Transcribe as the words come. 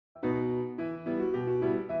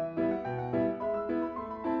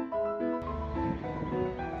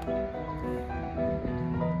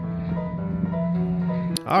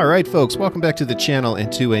Alright folks, welcome back to the channel and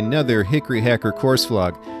to another Hickory Hacker course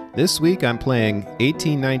vlog. This week I'm playing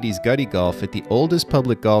 1890s Gutty golf at the oldest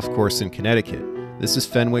public golf course in Connecticut. This is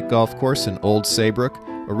Fenwick Golf Course in Old Saybrook,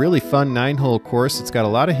 a really fun 9-hole course. It's got a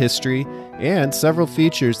lot of history and several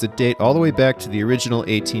features that date all the way back to the original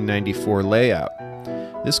 1894 layout.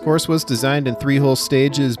 This course was designed in 3-hole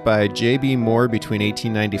stages by J.B. Moore between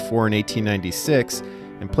 1894 and 1896,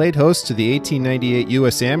 and played host to the 1898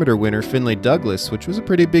 U.S. Amateur winner Finley Douglas, which was a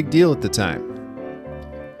pretty big deal at the time.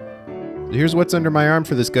 Here's what's under my arm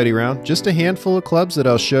for this Gutty round. Just a handful of clubs that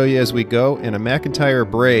I'll show you as we go, and a McIntyre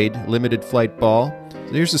braid limited flight ball.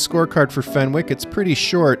 So here's the scorecard for Fenwick. It's pretty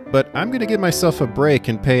short, but I'm going to give myself a break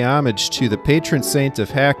and pay homage to the patron saint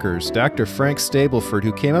of hackers, Dr. Frank Stableford,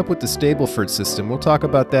 who came up with the Stableford system. We'll talk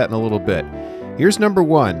about that in a little bit. Here's number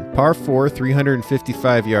 1, par 4,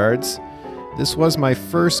 355 yards. This was my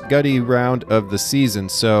first Gutty round of the season,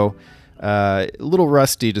 so a little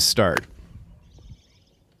rusty to start.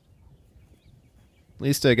 At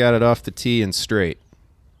least I got it off the tee and straight.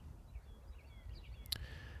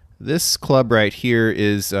 This club right here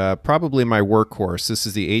is probably my workhorse. This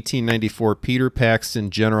is the 1894 Peter Paxton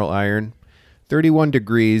General Iron, 31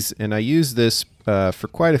 degrees, and I use this for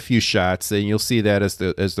quite a few shots, and you'll see that as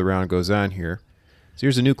the round goes on here. So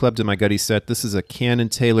here's a new club to my Gutty set. This is a Cannon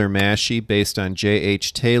Taylor mashie based on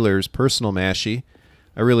J.H. Taylor's personal mashie.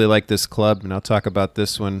 I really like this club, and I'll talk about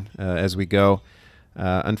this one as we go.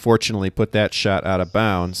 Unfortunately, put that shot out of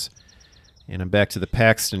bounds. And I'm back to the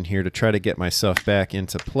Paxton here to try to get myself back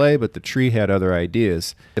into play, but the tree had other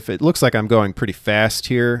ideas. If it looks like I'm going pretty fast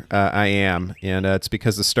here, I am. And it's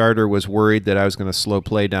because the starter was worried that I was going to slow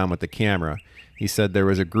play down with the camera. He said there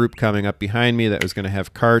was a group coming up behind me that was going to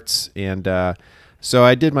have carts, and so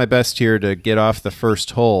I did my best here to get off the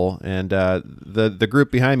first hole, and the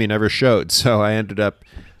group behind me never showed, so I ended up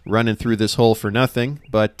running through this hole for nothing,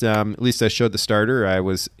 but at least I showed the starter. I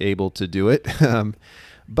was able to do it.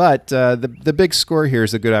 But the big score here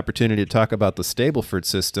is a good opportunity to talk about the Stableford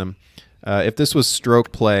system. If this was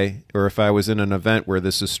stroke play, or if I was in an event where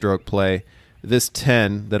this is stroke play, this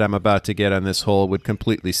 10 that I'm about to get on this hole would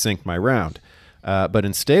completely sink my round. But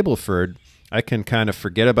in Stableford, I can kind of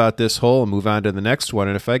forget about this hole and move on to the next one.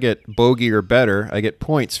 And if I get bogey or better, I get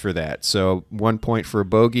points for that. So 1 point for a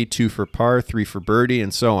bogey, 2 for par, 3 for birdie,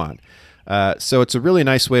 and so on. So it's a really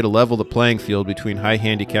nice way to level the playing field between high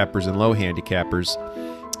handicappers and low handicappers.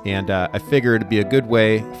 And I figure it'd be a good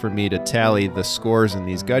way for me to tally the scores in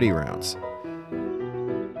these Gutty rounds.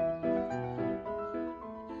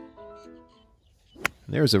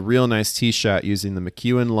 There's a real nice tee shot using the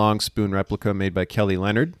McEwen long spoon replica made by Kelly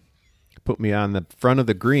Leonard. Put me on the front of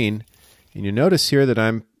the green, and you notice here that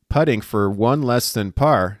I'm putting for 1 less than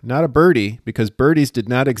par. Not a birdie, because birdies did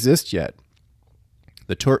not exist yet.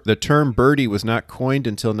 The term birdie was not coined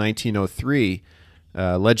until 1903.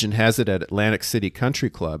 Legend has it at Atlantic City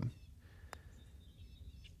Country Club.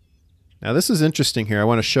 Now this is interesting here. I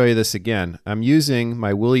want to show you this again. I'm using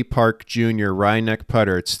my Willie Park Jr. Rye Neck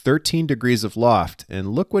putter. It's 13 degrees of loft, and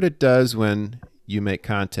look what it does when you make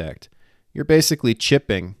contact. You're basically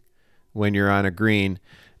chipping when you're on a green.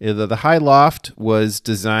 The high loft was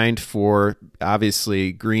designed for,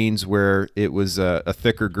 obviously, greens where it was a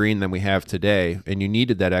thicker green than we have today, and you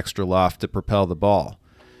needed that extra loft to propel the ball.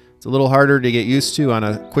 It's a little harder to get used to on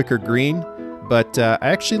a quicker green, but I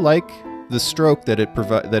actually like the stroke that it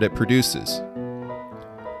produces.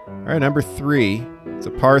 All right, number 3. It's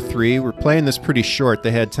a par 3. We're playing this pretty short.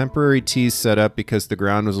 They had temporary tees set up because the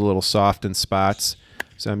ground was a little soft in spots.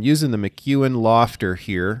 So I'm using the McEwen lofter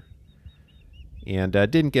here. And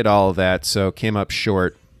didn't get all of that, so came up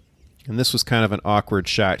short. And this was kind of an awkward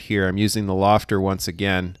shot here. I'm using the lofter once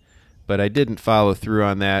again, but I didn't follow through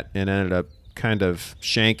on that and ended up kind of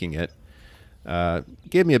shanking it.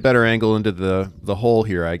 Gave me a better angle into the hole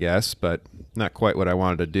here, I guess, but not quite what I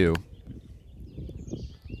wanted to do.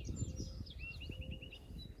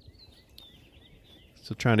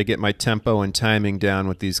 So trying to get my tempo and timing down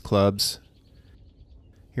with these clubs.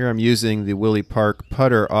 Here I'm using the Willie Park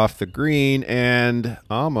putter off the green and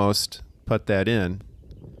almost put that in.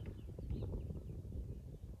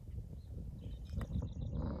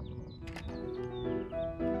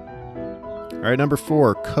 All right, number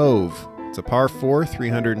 4, Cove. It's a par 4,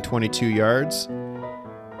 322 yards.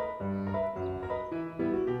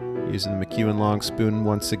 Using the McEwen long spoon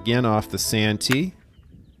once again off the sand tee.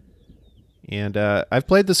 And I've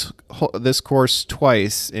played this course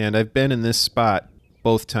twice, and I've been in this spot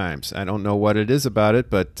both times. I don't know what it is about it,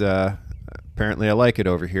 but apparently I like it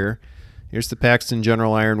over here. Here's the Paxton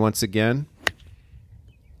General Iron once again.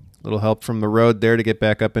 A little help from the road there to get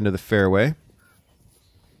back up into the fairway.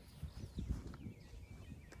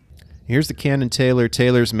 Here's the Cannon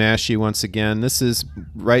Taylor's Mashie once again. This is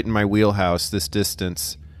right in my wheelhouse, this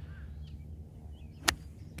distance.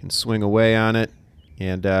 Can swing away on it.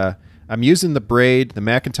 And I'm using the braid, the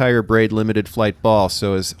McIntyre braid limited flight ball.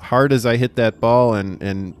 So as hard as I hit that ball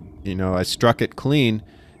and you know, I struck it clean,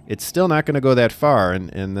 it's still not going to go that far.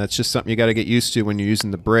 And that's just something you got to get used to when you're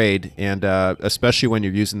using the braid, and especially when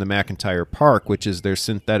you're using the McIntyre Park, which is their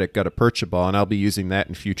synthetic gutta percha ball. And I'll be using that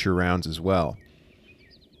in future rounds as well.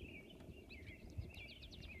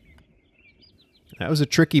 That was a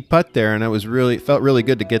tricky putt there, and it felt really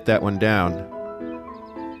good to get that one down.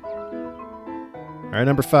 All right,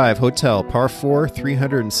 number 5, Hotel, par 4,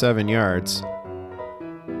 307 yards.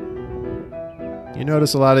 You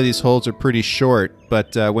notice a lot of these holes are pretty short,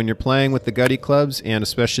 but when you're playing with the Gutty clubs, and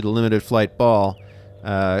especially the limited flight ball,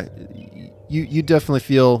 you definitely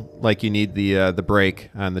feel like you need the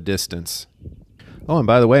break on the distance. Oh, and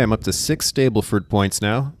by the way, I'm up to 6 Stableford points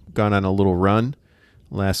now. Gone on a little run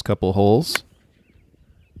last couple holes.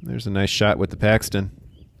 There's a nice shot with the Paxton.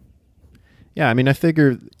 Yeah, I mean, I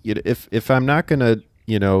figure if I'm not going to,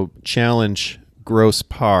 you know, challenge gross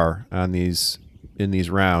par on in these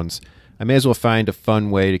rounds, I may as well find a fun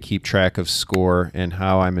way to keep track of score and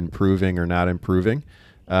how I'm improving or not improving.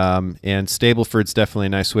 And Stableford's definitely a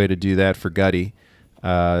nice way to do that for Gutty.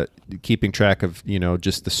 Keeping track of, you know,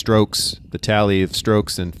 just the strokes, the tally of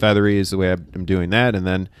strokes and feathery is the way I'm doing that. And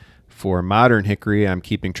then for modern Hickory, I'm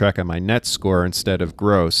keeping track of my net score instead of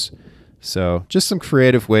gross. So just some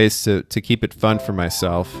creative ways to keep it fun for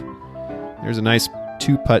myself. There's a nice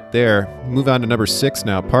 2-putt there. Move on to number 6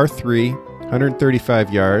 now, par 3,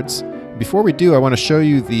 135 yards. Before we do, I want to show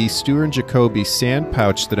you the Stewart & Jacoby sand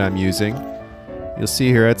pouch that I'm using. You'll see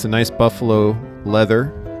here it's a nice buffalo leather,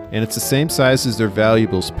 and it's the same size as their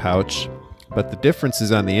valuables pouch, but the difference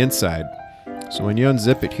is on the inside. So when you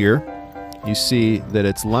unzip it here, you see that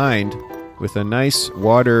it's lined with a nice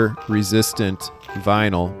water-resistant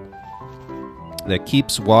vinyl that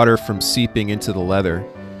keeps water from seeping into the leather,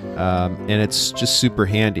 and it's just super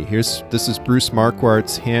handy. This is Bruce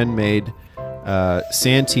Marquardt's handmade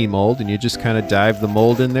sand tea mold, and you just kind of dive the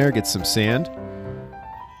mold in there, get some sand,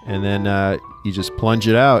 and then you just plunge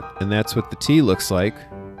it out, and that's what the tea looks like.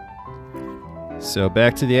 So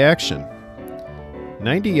back to the action.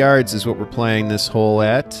 90 yards is what we're playing this hole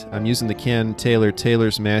at. I'm using the Cannon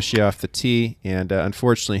Taylor's Mashie off the tee, and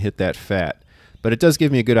unfortunately hit that fat. But it does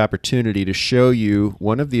give me a good opportunity to show you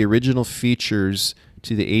one of the original features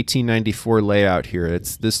to the 1894 layout here.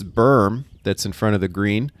 It's this berm that's in front of the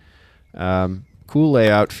green. Cool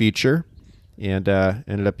layout feature, and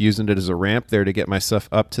ended up using it as a ramp there to get myself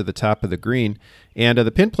up to the top of the green. And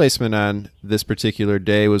the pin placement on this particular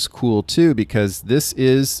day was cool too, because this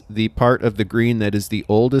is the part of the green that is the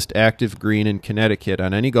oldest active green in Connecticut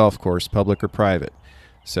on any golf course, public or private.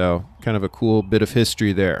 So kind of a cool bit of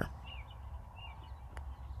history there.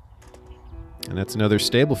 And that's another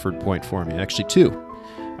Stableford point for me, actually 2.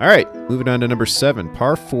 All right, moving on to number 7,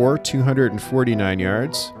 par 4, 249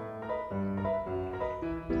 yards.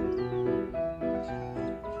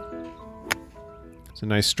 It's a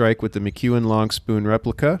nice strike with the McEwen long spoon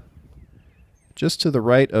replica. Just to the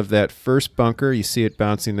right of that first bunker, you see it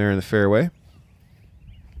bouncing there in the fairway.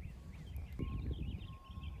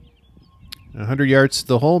 100 yards to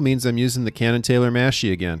the hole means I'm using the Cannon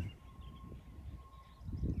Mashie again.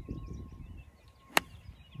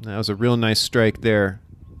 That was a real nice strike there.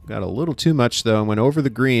 Got a little too much though and went over the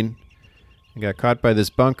green and got caught by this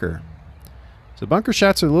bunker. So bunker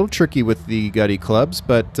shots are a little tricky with the Gutty clubs,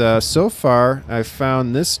 but so far I've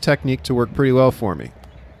found this technique to work pretty well for me.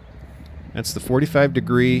 That's the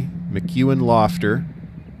 45-degree McEwen lofter.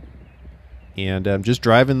 And I'm just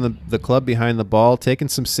driving the club behind the ball, taking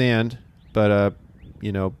some sand, but,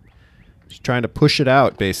 you know, just trying to push it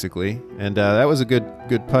out basically. And that was a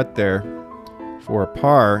good putt there for a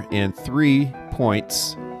par and 3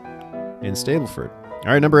 points in Stableford.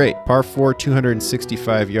 All right, number 8, par 4,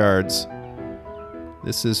 265 yards.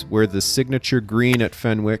 This is where the signature green at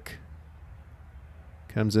Fenwick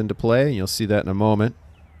comes into play. You'll see that in a moment.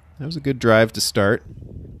 That was a good drive to start.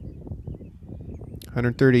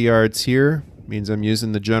 130 yards here means I'm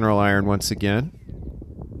using the general iron once again.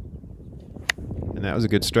 And that was a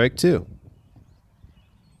good strike too.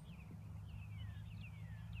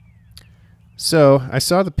 So I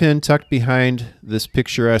saw the pin tucked behind this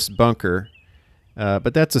picturesque bunker,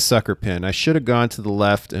 but that's a sucker pin. I should have gone to the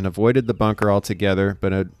left and avoided the bunker altogether,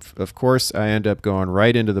 but of course I end up going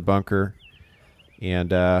right into the bunker,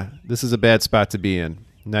 and this is a bad spot to be in.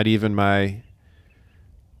 Not even my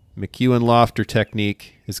McEwen lofter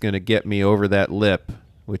technique is going to get me over that lip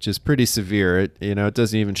which is pretty severe. It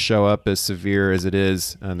doesn't even show up as severe as it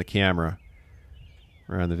is on the camera,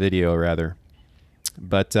 or on the video rather.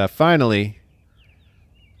 But finally,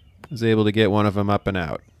 I was able to get one of them up and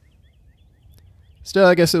out. Still,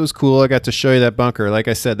 I guess it was cool. I got to show you that bunker. Like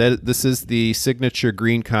I said, this is the signature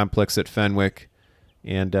green complex at Fenwick,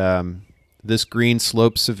 and this green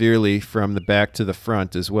slopes severely from the back to the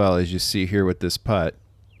front as well, as you see here with this putt.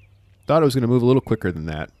 Thought it was going to move a little quicker than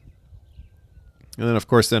that. And then, of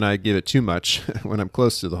course, I give it too much when I'm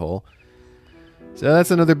close to the hole. So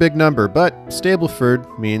that's another big number, but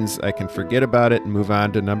Stableford means I can forget about it and move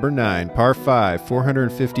on to number 9, par 5,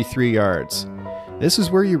 453 yards. This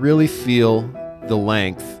is where you really feel the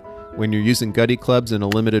length when you're using gutty clubs and a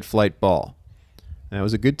limited flight ball. That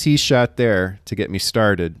was a good tee shot there to get me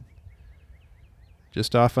started.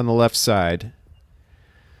 Just off on the left side.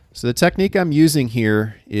 So the technique I'm using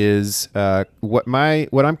here is what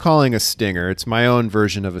I'm calling a stinger. It's my own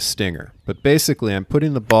version of a stinger. But basically I'm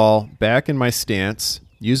putting the ball back in my stance,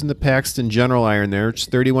 using the Paxton general iron there, which is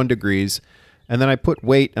 31 degrees, and then I put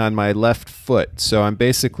weight on my left foot. So I'm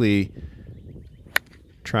basically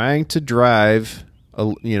trying to drive a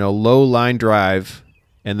low line drive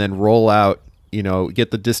and then roll out,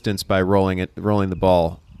 get the distance by rolling the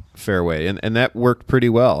ball fairway, and that worked pretty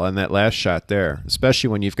well on that last shot there, especially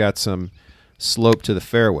when you've got some slope to the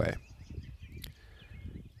fairway.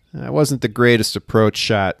 That wasn't the greatest approach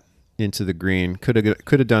shot into the green. Could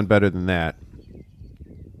have done better than that.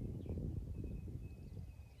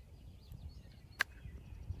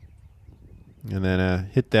 And then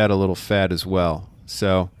hit that a little fat as well.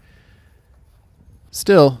 So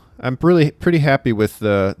still, I'm pretty happy with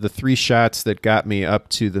the 3 shots that got me up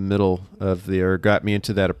to the middle of or got me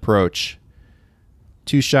into that approach.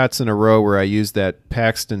 2 shots in a row where I used that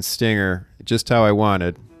Paxton stinger just how I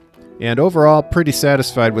wanted. And overall, pretty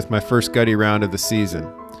satisfied with my first gutty round of the season.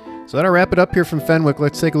 So that'll wrap it up here from Fenwick.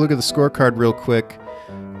 Let's take a look at the scorecard real quick.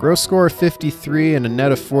 Gross score of 53 and a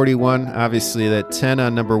net of 41. Obviously that 10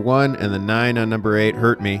 on number 1 and the 9 on number 8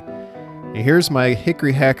 hurt me. And here's my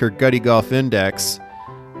Hickory Hacker Gutty Golf Index.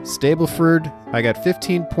 Stableford, I got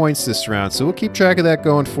 15 points this round, so we'll keep track of that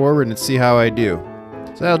going forward and see how I do.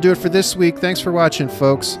 So that'll do it for this week. Thanks for watching,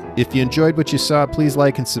 folks. If you enjoyed what you saw, please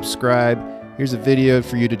like and subscribe. Here's a video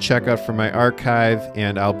for you to check out from my archive,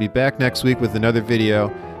 and I'll be back next week with another video.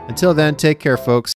 Until then, take care, folks.